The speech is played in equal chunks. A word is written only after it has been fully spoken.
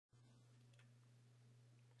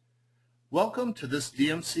Welcome to this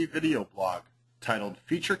DMC video blog titled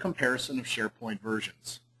Feature Comparison of SharePoint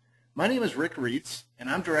Versions. My name is Rietz, and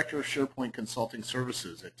I'm Director of SharePoint Consulting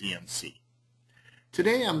Services at DMC.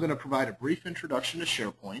 Today I'm going to provide a brief introduction to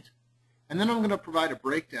SharePoint, and then I'm going to provide a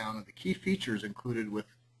breakdown of the key features included with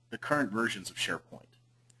the current versions of SharePoint.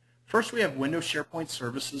 First, we have Windows SharePoint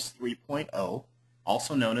Services 3.0,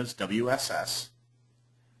 also known as WSS,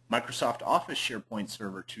 Microsoft Office SharePoint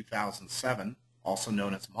Server 2007, also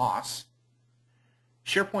known as MOS,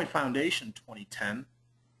 SharePoint Foundation 2010,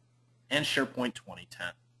 and SharePoint 2010.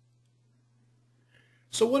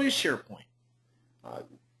 So what is SharePoint?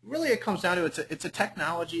 Really it comes down to it's a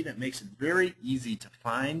technology that makes it very easy to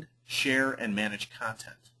find, share, and manage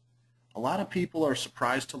content. A lot of people are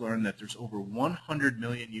surprised to learn that there's over 100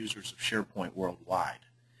 million users of SharePoint worldwide.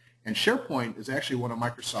 And SharePoint is actually one of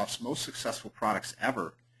Microsoft's most successful products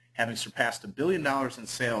ever, having surpassed $1 billion in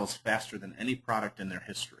sales faster than any product in their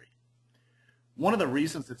history. One of the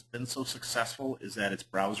reasons it's been so successful is that it's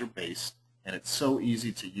browser-based and it's so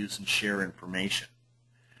easy to use and share information.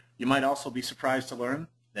 You might also be surprised to learn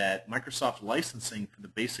that Microsoft licensing for the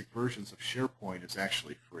basic versions of SharePoint is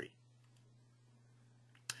actually free.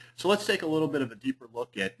 So let's take a little bit of a deeper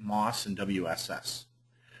look at MOS and WSS.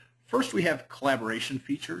 First, we have collaboration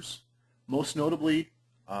features, most notably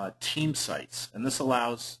team sites, and this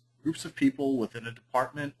allows groups of people within a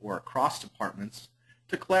department or across departments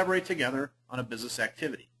to collaborate together on a business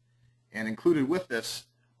activity. And included with this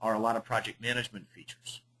are a lot of project management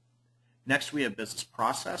features. Next, we have business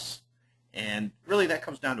process, and really that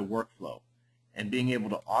comes down to workflow and being able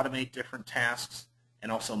to automate different tasks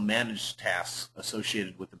and also manage tasks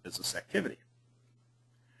associated with the business activity.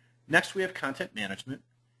 Next, we have content management,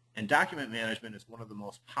 and document management is one of the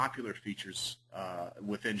most popular features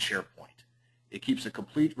within SharePoint. It keeps a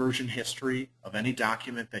complete version history of any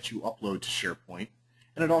document that you upload to SharePoint,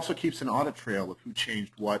 and it also keeps an audit trail of who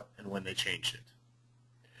changed what and when they changed it.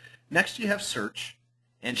 Next, you have search,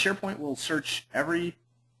 and SharePoint will search every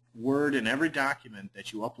word in every document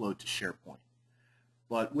that you upload to SharePoint.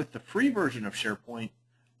 But with the free version of SharePoint,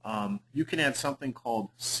 you can add something called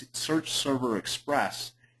Search Server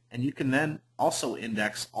Express, and you can then also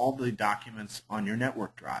index all the documents on your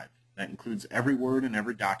network drive. That includes every word in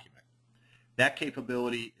every document. That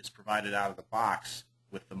capability is provided out of the box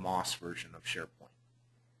with the MOS version of SharePoint.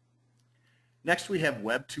 Next, we have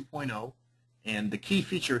Web 2.0, and the key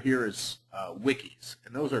feature here is wikis,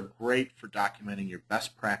 and those are great for documenting your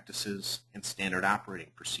best practices and standard operating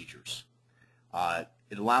procedures.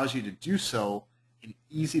 It allows you to do so in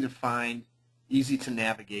easy-to-find,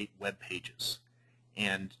 easy-to-navigate web pages.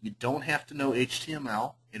 And you don't have to know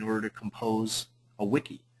HTML in order to compose a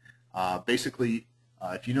wiki. Basically,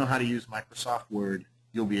 if you know how to use Microsoft Word,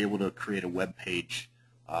 you'll be able to create a web page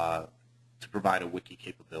to provide a wiki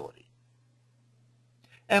capability.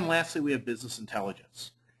 And lastly, we have business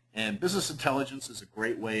intelligence. And business intelligence is a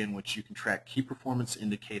great way in which you can track key performance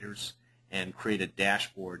indicators and create a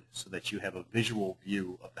dashboard so that you have a visual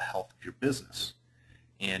view of the health of your business.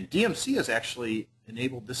 And DMC has actually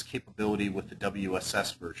enabled this capability with the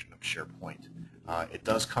WSS version of SharePoint. It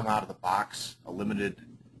does come out of the box, a limited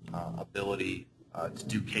ability to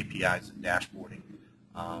do KPIs and dashboarding.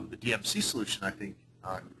 The DMC solution, I think,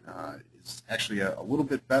 is actually a little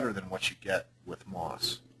bit better than what you get with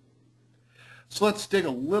MOS. So let's dig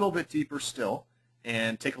a little bit deeper still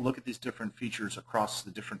and take a look at these different features across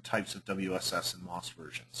the different types of WSS and MOS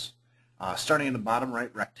versions. Starting in the bottom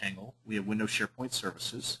right rectangle, we have Windows SharePoint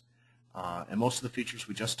Services, and most of the features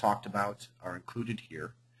we just talked about are included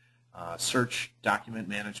here. Search, document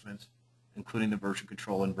management, including the version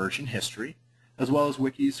control and version history, as well as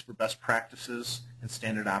wikis for best practices and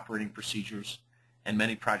standard operating procedures, and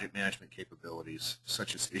many project management capabilities,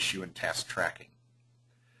 such as issue and task tracking.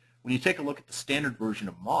 When you take a look at the standard version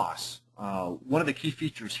of MOS, one of the key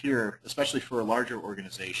features here, especially for a larger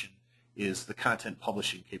organization, is the content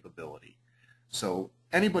publishing capability. So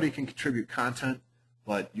anybody can contribute content,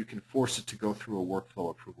 but you can force it to go through a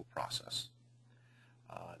workflow approval process.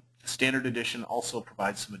 The standard edition also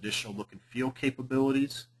provides some additional look and feel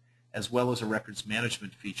capabilities, as well as a records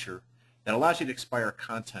management feature that allows you to expire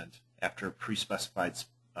content after a pre-specified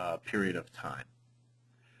period of time.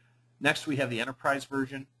 Next, we have the enterprise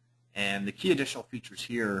version, and the key additional features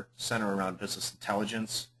here center around business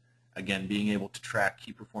intelligence, again, being able to track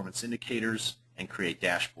key performance indicators and create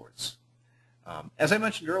dashboards. As I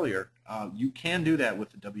mentioned earlier, you can do that with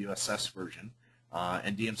the WSS version,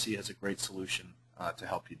 and DMC has a great solution to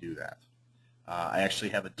help you do that. I actually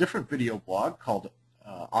have a different video blog called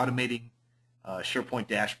Automating SharePoint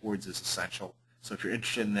Dashboards is Essential. So if you're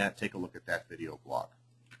interested in that, take a look at that video blog.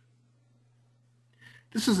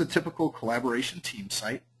 This is a typical collaboration team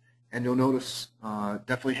site, and you'll notice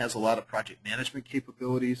definitely has a lot of project management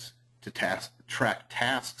capabilities to track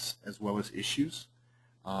tasks as well as issues.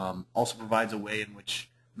 Also provides a way in which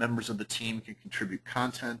members of the team can contribute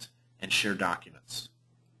content and share documents.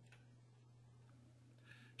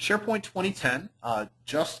 SharePoint 2010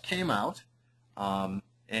 just came out,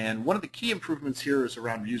 and one of the key improvements here is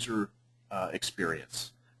around user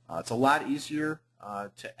experience. It's a lot easier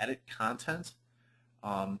to edit content.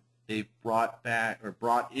 They've brought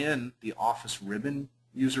in the Office ribbon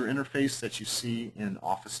user interface that you see in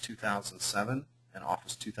Office 2007 and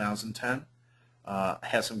Office 2010.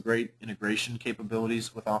 Has some great integration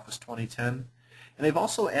capabilities with Office 2010. And they've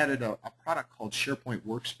also added a product called SharePoint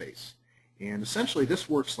Workspace. And essentially this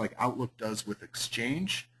works like Outlook does with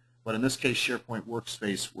Exchange, but in this case SharePoint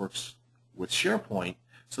Workspace works with SharePoint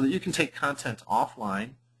so that you can take content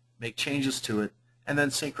offline, make changes to it, and then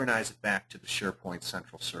synchronize it back to the SharePoint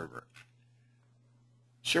central server.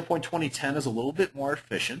 SharePoint 2010 is a little bit more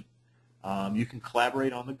efficient. You can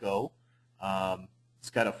collaborate on the go. It's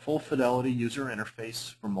got a full fidelity user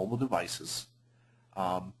interface for mobile devices.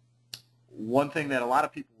 One thing that a lot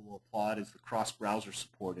of people will applaud is the cross-browser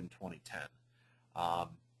support in 2010.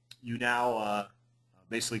 You now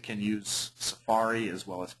basically can use Safari as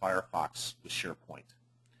well as Firefox with SharePoint.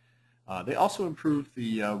 They also improved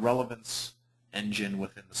the relevance engine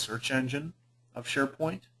within the search engine of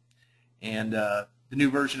SharePoint, and the new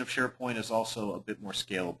version of SharePoint is also a bit more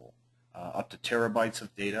scalable, up to terabytes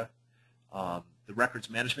of data. The records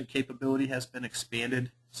management capability has been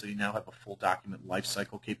expanded, so you now have a full document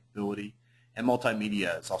lifecycle capability, and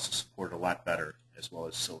multimedia is also supported a lot better, as well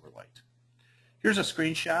as Silverlight. Here's a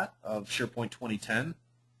screenshot of SharePoint 2010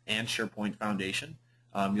 and SharePoint Foundation.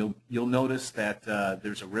 You'll notice that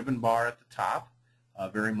there's a ribbon bar at the top,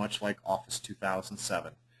 very much like Office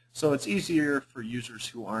 2007. So it's easier for users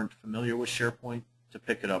who aren't familiar with SharePoint to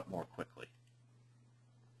pick it up more quickly.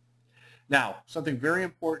 Now, something very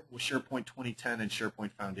important with SharePoint 2010 and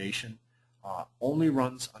SharePoint Foundation only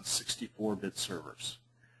runs on 64-bit servers.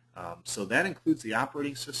 So that includes the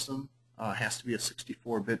operating system, has to be a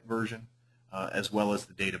 64-bit version, as well as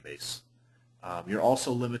the database. You're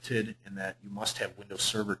also limited in that you must have Windows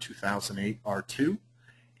Server 2008 R2,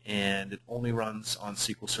 and it only runs on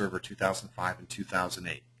SQL Server 2005 and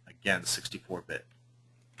 2008, again 64-bit.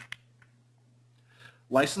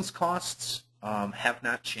 License costs have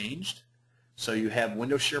not changed. So you have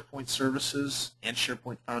Windows SharePoint Services and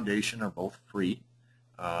SharePoint Foundation are both free.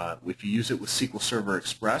 If you use it with SQL Server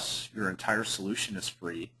Express, your entire solution is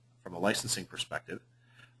free from a licensing perspective.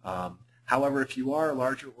 However, if you are a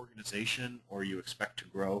larger organization or you expect to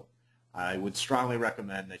grow, I would strongly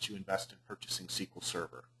recommend that you invest in purchasing SQL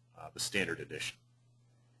Server, the standard edition.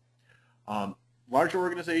 Larger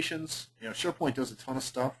organizations, SharePoint does a ton of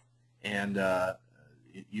stuff, and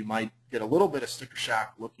you might get a little bit of sticker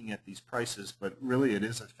shock looking at these prices, but really it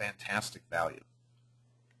is a fantastic value.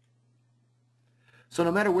 So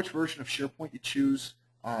no matter which version of SharePoint you choose,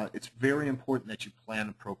 it's very important that you plan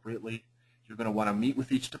appropriately. You're going to want to meet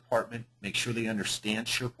with each department, make sure they understand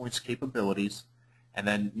SharePoint's capabilities, and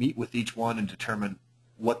then meet with each one and determine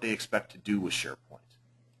what they expect to do with SharePoint.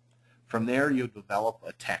 From there, you'll develop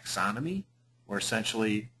a taxonomy, or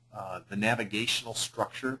essentially the navigational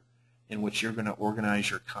structure in which you're going to organize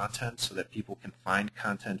your content so that people can find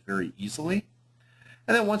content very easily.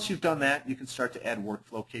 And then once you've done that, you can start to add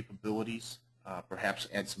workflow capabilities, perhaps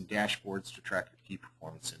add some dashboards to track your key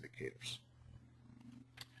performance indicators.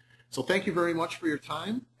 So thank you very much for your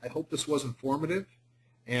time. I hope this was informative,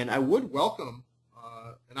 and I would welcome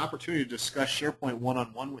an opportunity to discuss SharePoint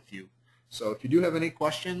one-on-one with you. So if you do have any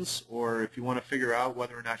questions, or if you want to figure out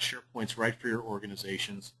whether or not SharePoint's right for your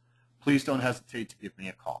organizations, please don't hesitate to give me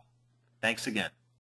a call. Thanks again.